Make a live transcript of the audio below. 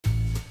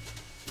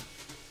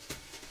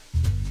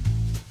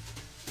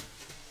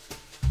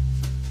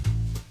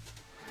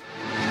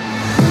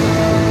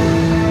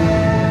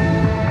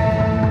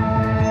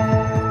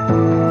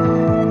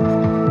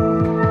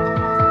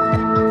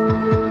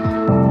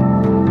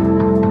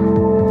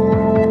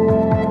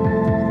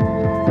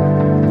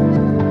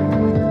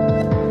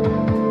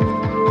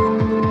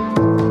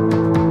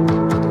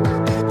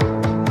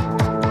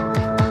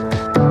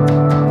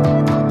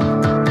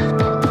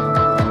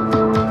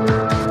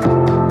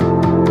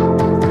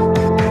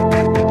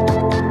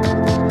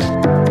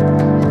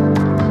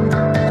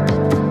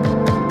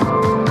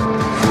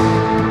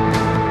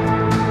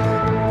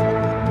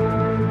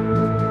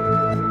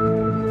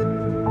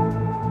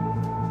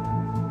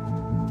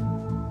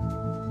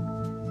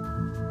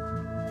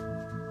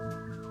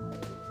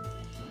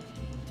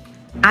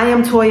I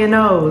am Toya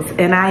Knows,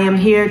 and I am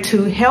here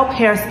to help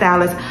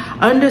hairstylists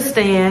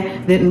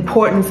understand the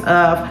importance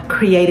of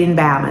creating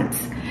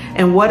balance.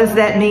 And what does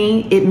that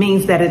mean? It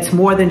means that it's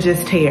more than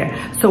just hair.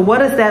 So what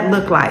does that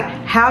look like?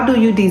 How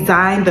do you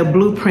design the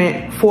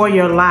blueprint for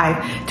your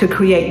life to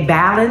create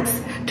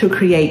balance, to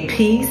create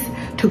peace,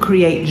 to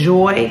create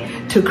joy,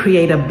 to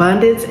create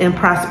abundance and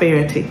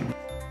prosperity?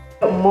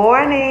 Good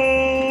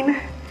morning.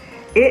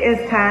 It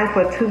is time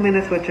for 2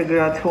 minutes with your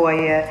girl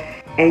Toya.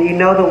 And you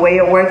know the way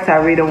it works, I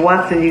read it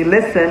once and you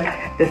listen.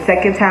 The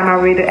second time I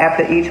read it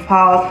after each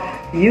pause,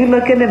 you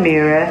look in the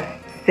mirror,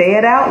 say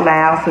it out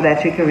loud so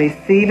that you can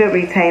receive it,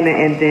 retain it,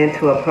 and then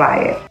to apply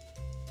it.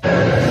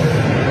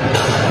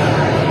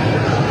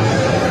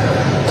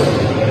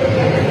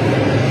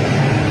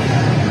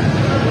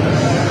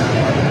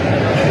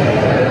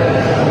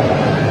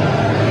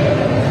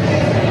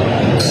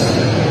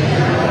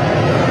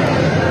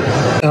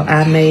 So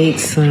I made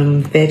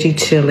some veggie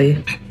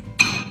chili.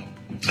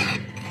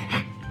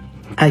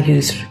 I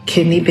used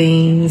kidney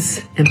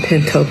beans and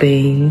pinto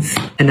beans,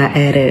 and I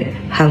added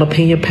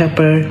jalapeno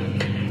pepper,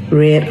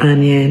 red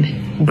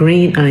onion,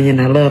 green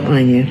onion, I love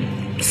onion,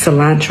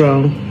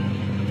 cilantro,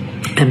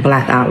 and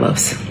black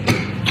olives.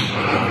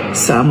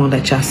 So I'm gonna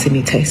let y'all see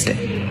me taste it.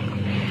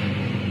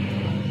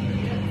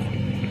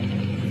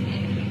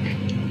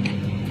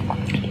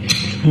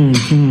 And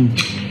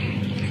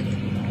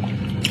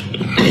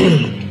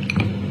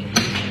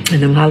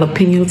them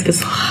jalapenos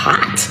is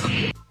hot.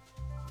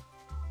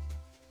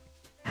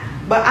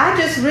 But I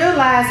just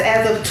realized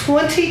as of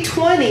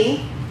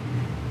 2020,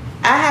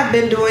 I have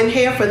been doing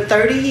hair for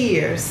 30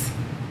 years.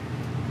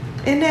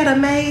 Isn't that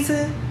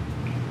amazing?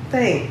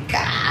 Thank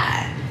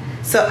God.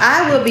 So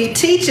I will be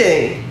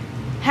teaching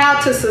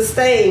how to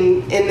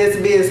sustain in this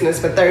business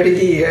for 30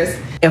 years.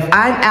 If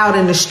I'm out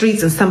in the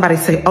streets and somebody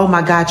say, oh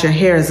my God, your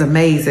hair is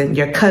amazing,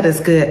 your cut is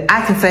good,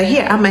 I can say,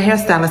 here, I'm a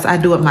hairstylist, I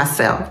do it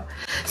myself.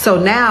 So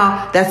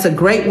now that's a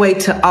great way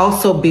to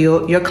also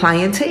build your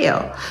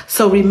clientele.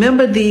 So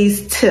remember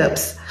these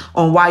tips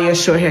on why your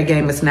short hair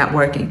game is not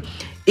working.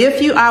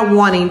 If you are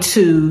wanting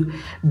to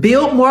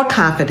build more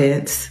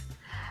confidence,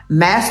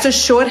 master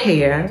short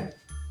hair,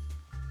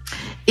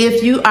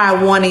 if you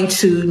are wanting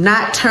to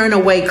not turn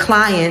away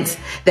clients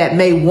that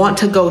may want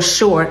to go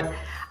short,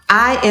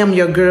 I am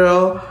your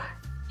girl.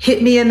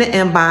 Hit me in the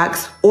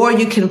inbox, or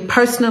you can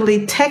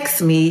personally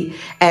text me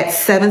at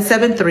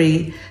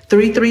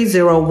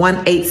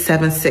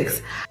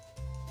 773-330-1876.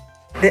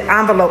 The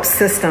envelope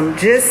system,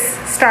 just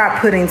start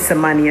putting some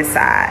money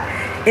aside.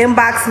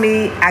 Inbox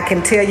me, I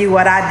can tell you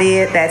what I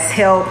did that's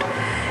helped.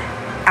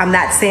 I'm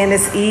not saying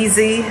it's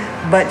easy,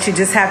 but you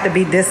just have to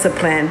be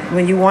disciplined.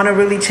 When you want to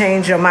really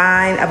change your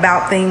mind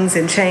about things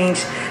and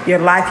change your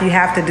life, you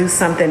have to do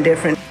something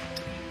different.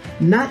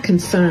 Not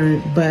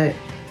concerned, but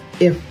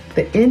if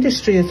the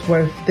industry is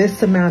worth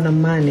this amount of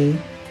money,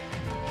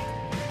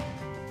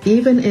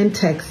 even in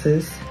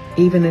Texas,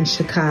 even in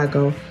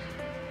Chicago,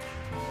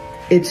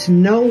 it's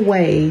no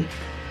way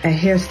a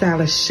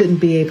hairstylist shouldn't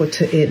be able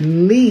to at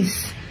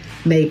least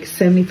make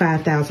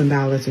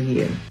 $75,000 a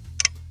year.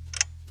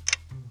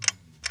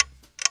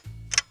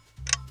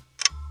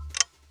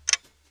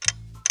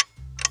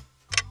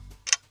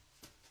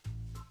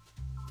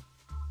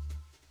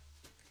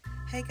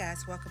 Hey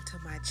guys, welcome to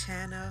my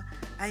channel.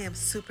 I am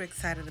super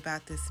excited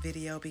about this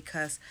video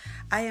because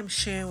I am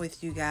sharing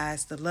with you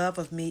guys the love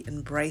of me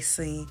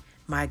embracing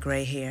my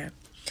gray hair.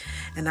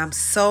 And I'm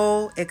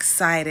so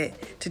excited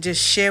to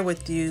just share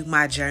with you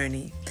my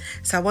journey.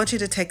 So I want you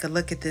to take a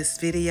look at this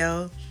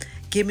video.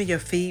 Give me your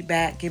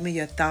feedback, give me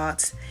your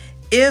thoughts.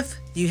 If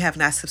you have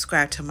not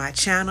subscribed to my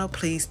channel,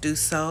 please do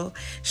so.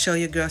 Show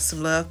your girl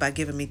some love by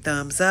giving me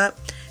thumbs up.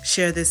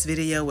 Share this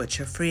video with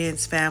your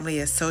friends, family,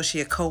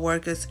 associate,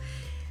 co-workers.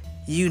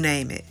 You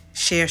name it.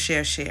 Share,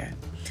 share, share.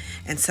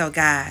 And so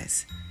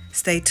guys,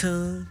 stay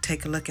tuned.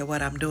 Take a look at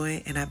what I'm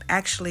doing. And I'm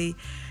actually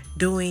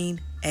doing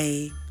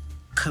a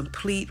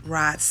complete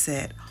rod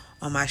set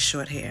on my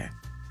short hair.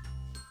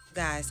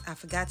 Guys, I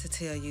forgot to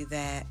tell you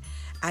that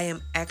I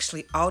am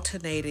actually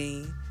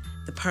alternating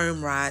the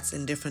perm rods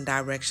in different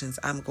directions.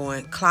 I'm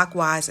going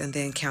clockwise and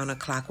then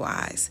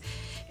counterclockwise.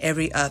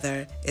 Every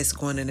other is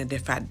going in a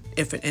different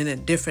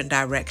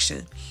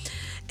direction.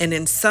 And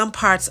in some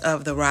parts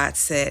of the rod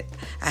set,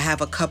 I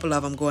have a couple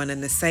of them going in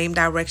the same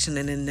direction,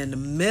 and then in the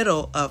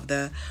middle of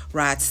the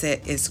rod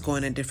set is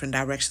going in different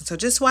directions. So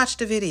just watch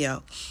the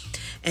video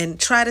and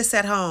try this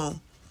at home.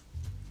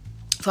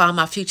 For all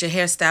my future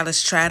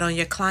hairstylists, try it on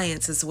your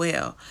clients as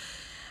well.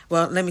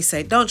 Well, let me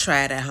say, don't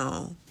try it at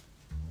home.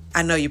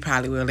 I know you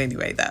probably will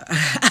anyway, though.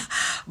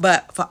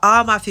 But for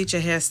all my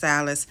future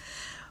hairstylists,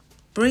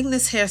 bring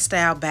this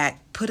hairstyle back,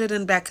 put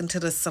it back into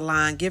the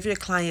salon, give your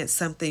clients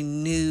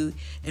something new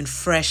and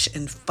fresh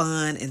and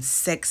fun and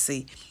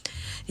sexy.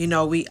 You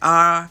know, we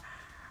are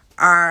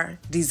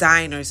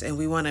designers, and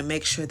we want to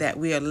make sure that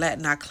we are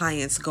letting our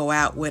clients go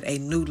out with a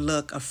new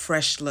look, a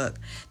fresh look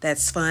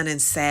that's fun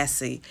and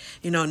sassy.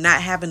 You know,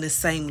 not having the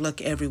same look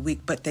every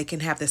week, but they can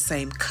have the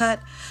same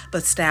cut,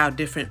 but styled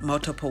different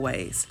multiple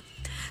ways.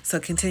 So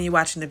continue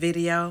watching the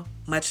video.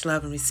 Much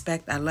love and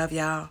respect. I love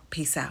y'all.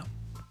 Peace out.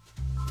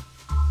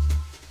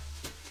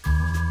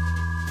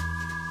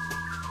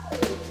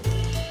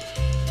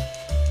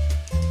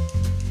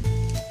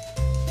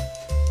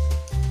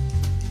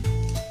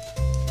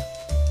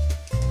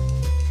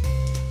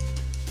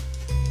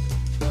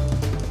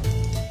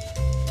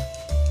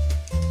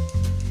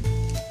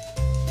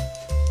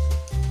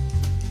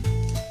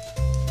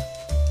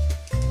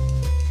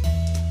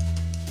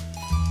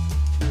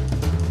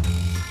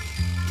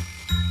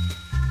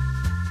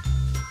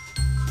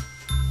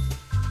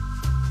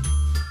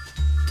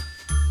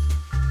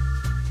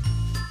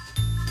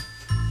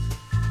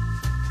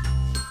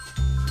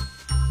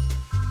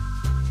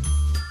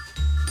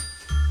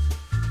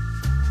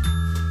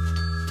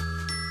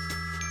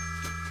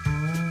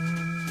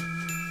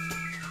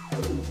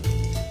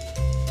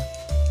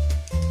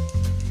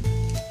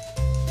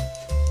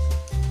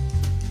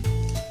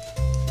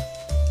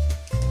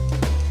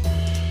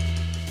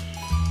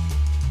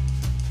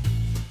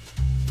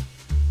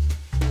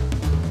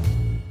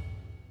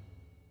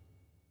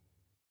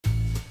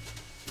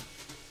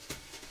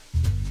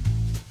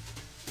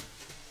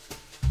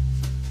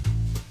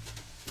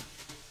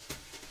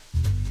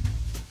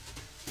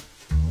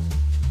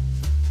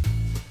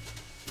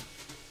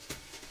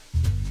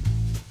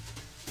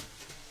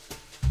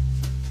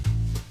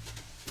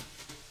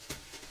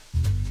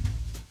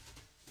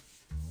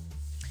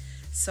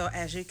 So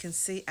as you can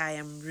see, I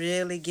am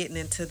really getting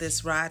into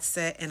this rod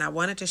set, and I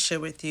wanted to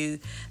share with you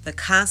the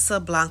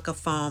Casablanca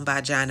foam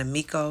by John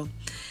Amico.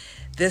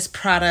 This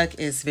product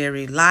is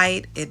very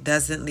light. It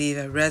doesn't leave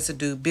a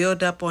residue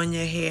buildup on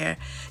your hair.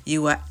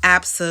 You will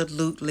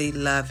absolutely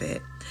love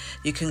it.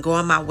 You can go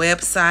on my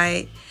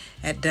website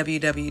at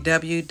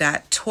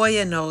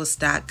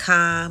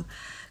www.toyaknows.com.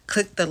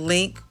 Click the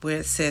link where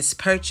it says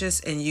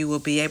purchase, and you will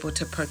be able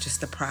to purchase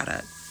the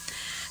product.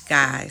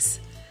 Guys,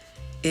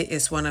 it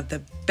is one of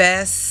the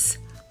best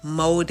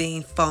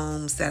molding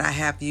foams that I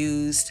have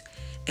used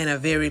in a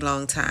very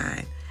long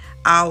time.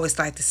 I always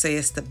like to say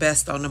it's the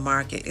best on the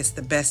market. It's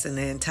the best in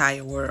the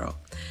entire world.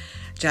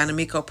 John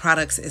Amico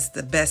products is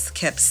the best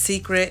kept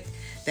secret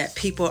that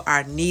people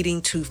are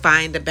needing to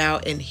find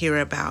about and hear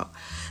about.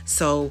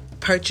 So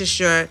purchase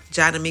your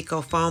John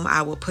Amico foam.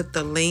 I will put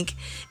the link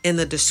in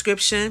the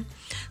description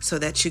so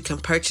that you can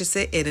purchase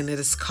it, and it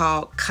is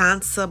called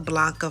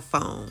Casablanca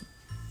foam.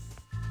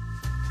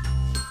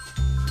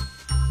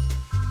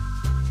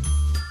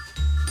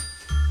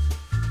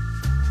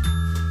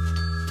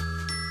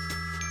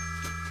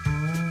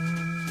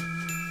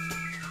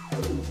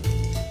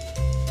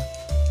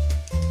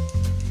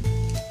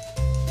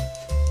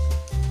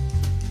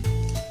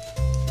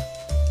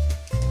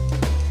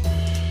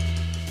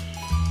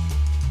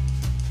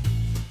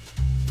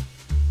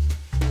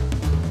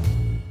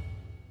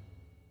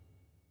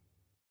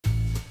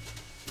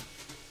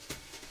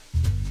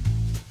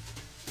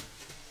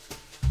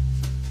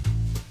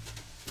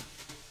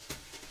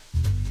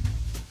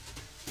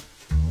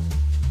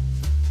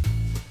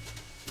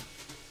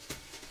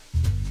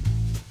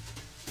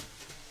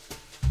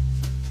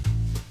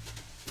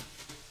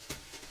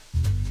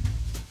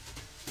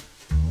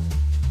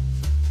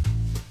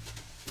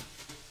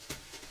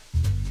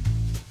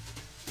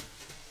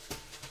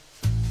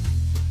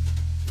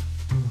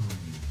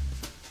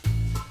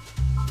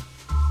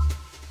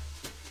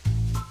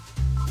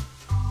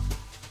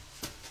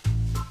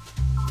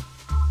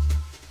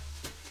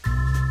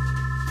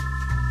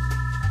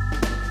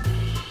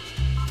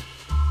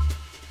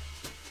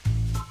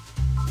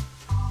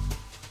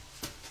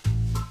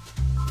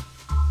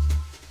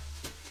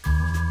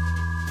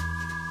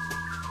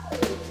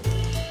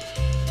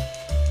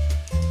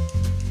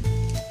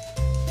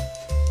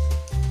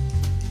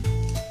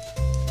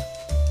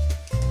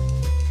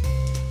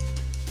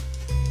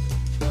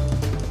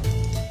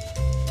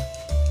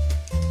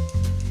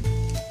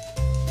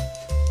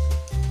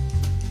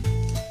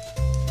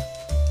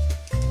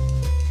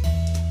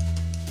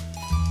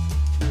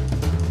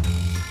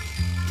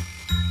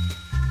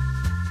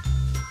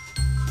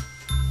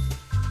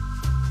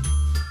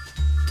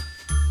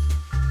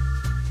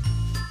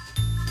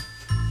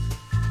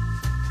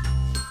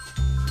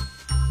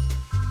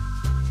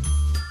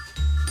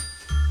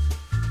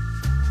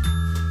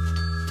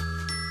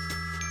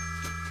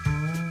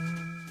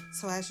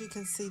 So as you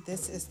can see,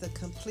 this is the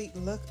complete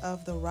look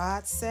of the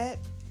rod set.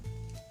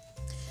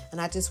 And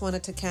I just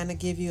wanted to kind of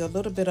give you a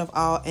little bit of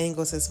all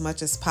angles as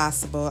much as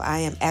possible.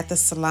 I am at the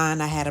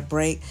salon. I had a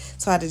break,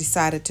 so I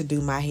decided to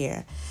do my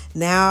hair.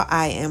 Now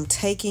I am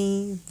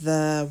taking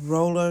the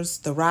rollers,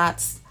 the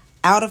rods,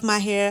 out of my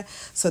hair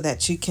so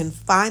that you can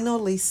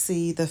finally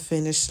see the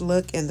finished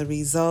look and the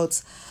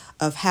results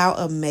of how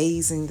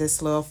amazing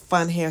this little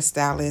fun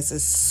hairstyle is.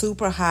 It's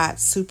super hot,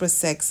 super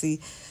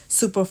sexy,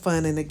 super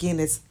fun, and again,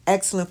 it's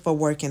excellent for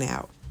working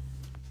out.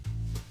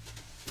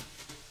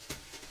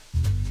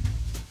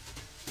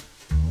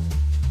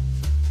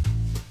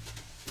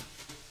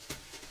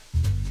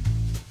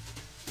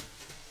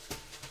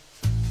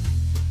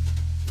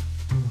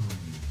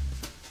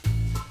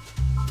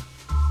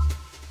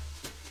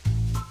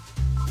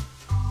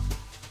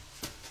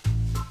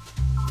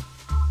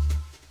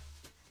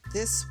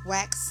 This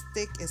wax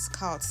stick is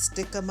called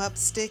Stick 'em Up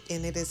Stick,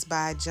 and it is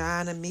by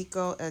John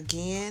Amico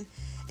again.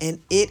 And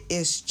it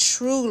is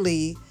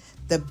truly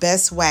the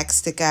best wax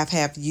stick I've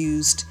have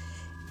used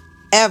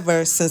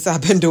ever since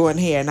I've been doing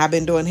hair. And I've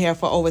been doing hair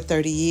for over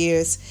 30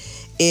 years.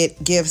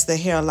 It gives the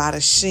hair a lot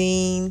of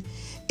sheen.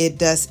 It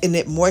does, and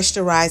it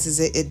moisturizes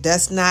it. It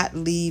does not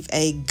leave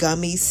a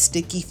gummy,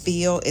 sticky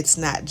feel. It's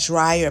not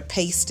dry or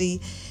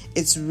pasty.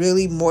 It's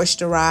really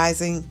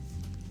moisturizing.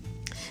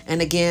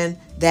 And again,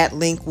 that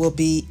link will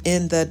be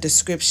in the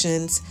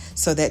descriptions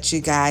so that you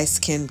guys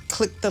can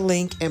click the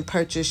link and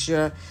purchase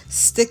your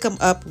Stick 'em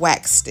Up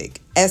Wax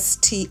Stick.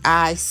 STICK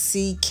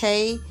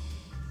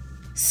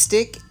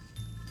Stick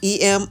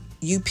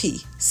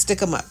EMUP.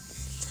 Stick 'em Up.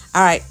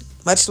 All right.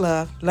 Much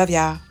love. Love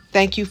y'all.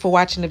 Thank you for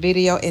watching the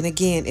video. And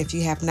again, if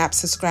you have not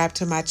subscribed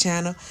to my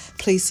channel,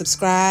 please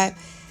subscribe.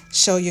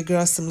 Show your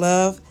girl some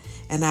love.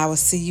 And I will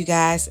see you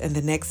guys in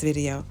the next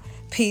video.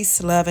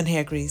 Peace, love, and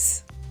hair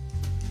grease.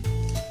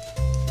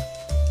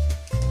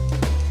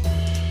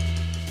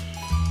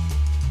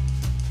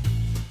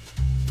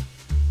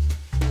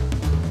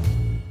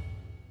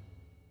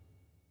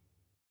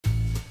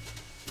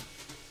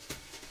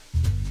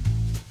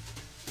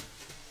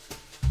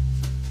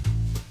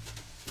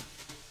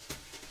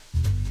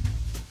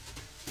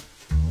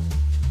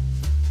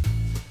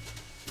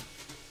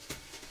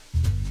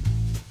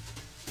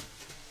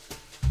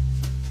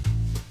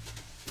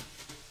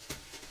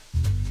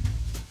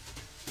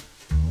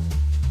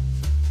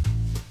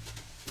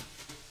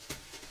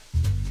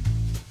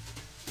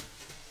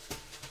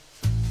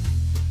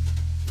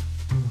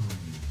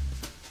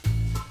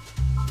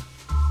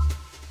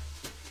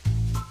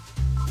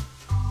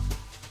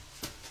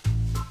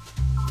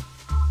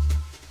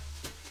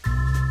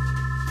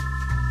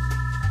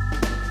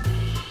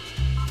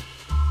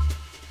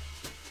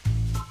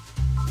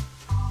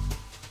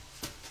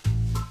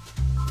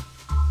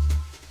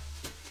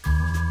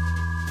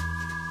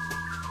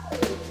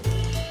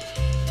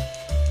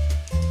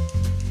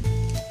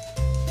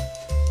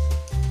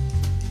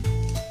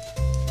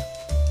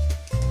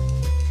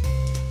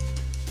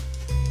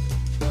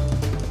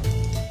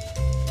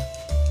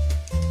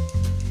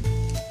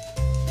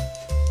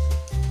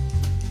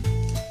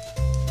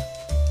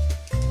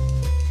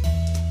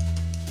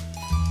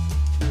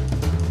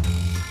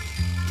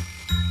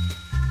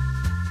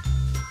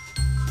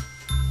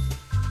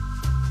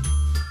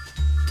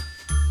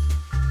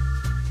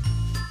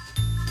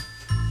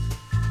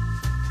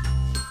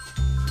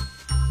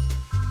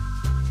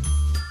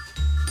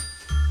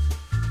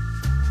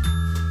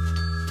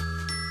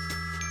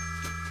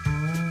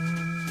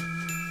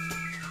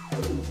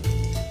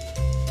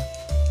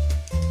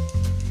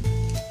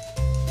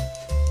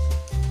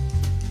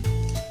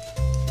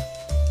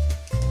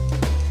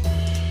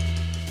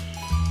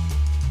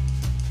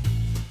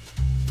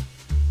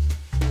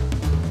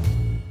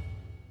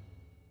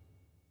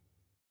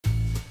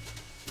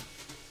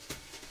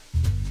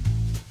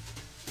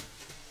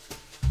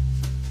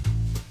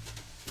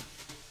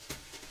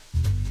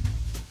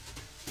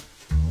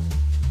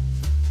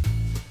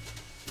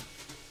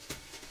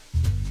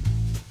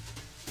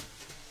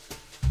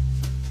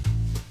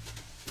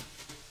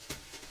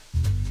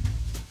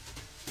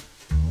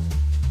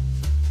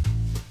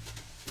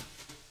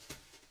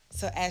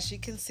 So as you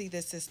can see,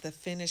 this is the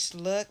finished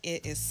look.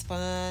 It is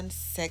fun,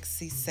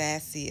 sexy,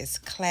 sassy. It's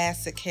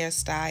classic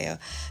hairstyle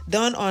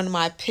done on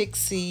my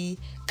PIXIE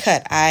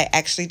cut. I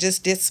actually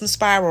just did some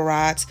spiral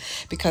rods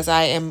because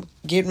I am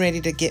getting ready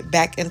to get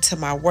back into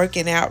my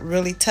working out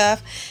really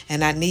tough,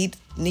 and I need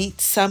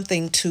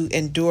something to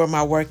endure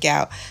my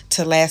workout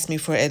to last me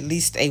for at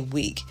least a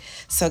week.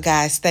 So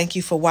guys, thank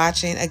you for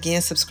watching.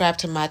 Again, subscribe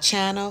to my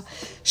channel,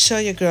 show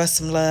your girl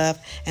some love,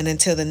 and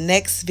until the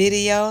next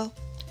video,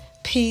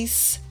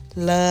 peace,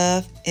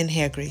 love, and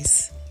hair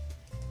grease.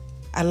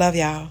 I love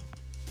y'all.